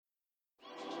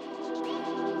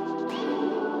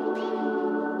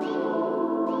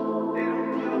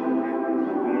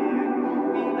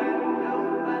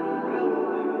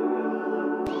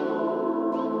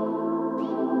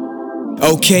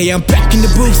Okay, I'm back in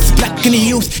the booth, black in the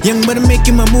youth. Young but I'm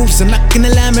making my moves. I'm not gonna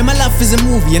lie, man, my life is a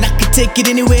movie, and I can take it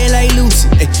anywhere like Lucy.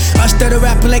 I started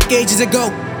rapping like ages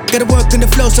ago. Gotta work on the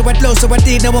flow, so I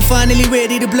did. Now I'm finally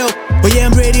ready to blow. Oh yeah,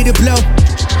 I'm ready to blow.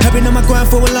 I've been on my grind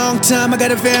for a long time. I got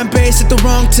a fan base at the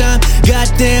wrong time.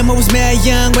 Goddamn, I was mad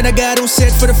young when I got on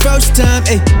set for the first time.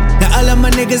 Ay, now all of my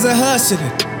niggas are hustling.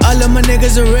 All of my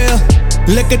niggas are real.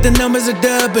 Look at the numbers are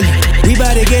doubling. We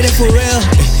bout to get it for real.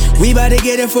 Ay, we bout to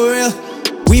get it for real.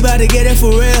 We bout to get it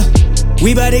for real.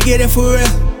 We bout to get it for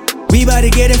real. We bout to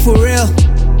get it for real.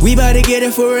 We bout to get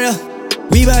it for real.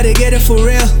 We bout to get it for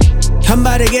real. I'm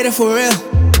bout to get it for real.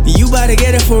 You bout to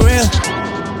get it for real.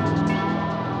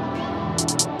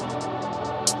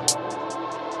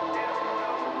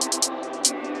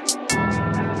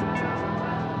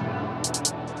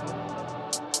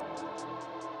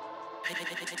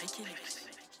 Ridiculous.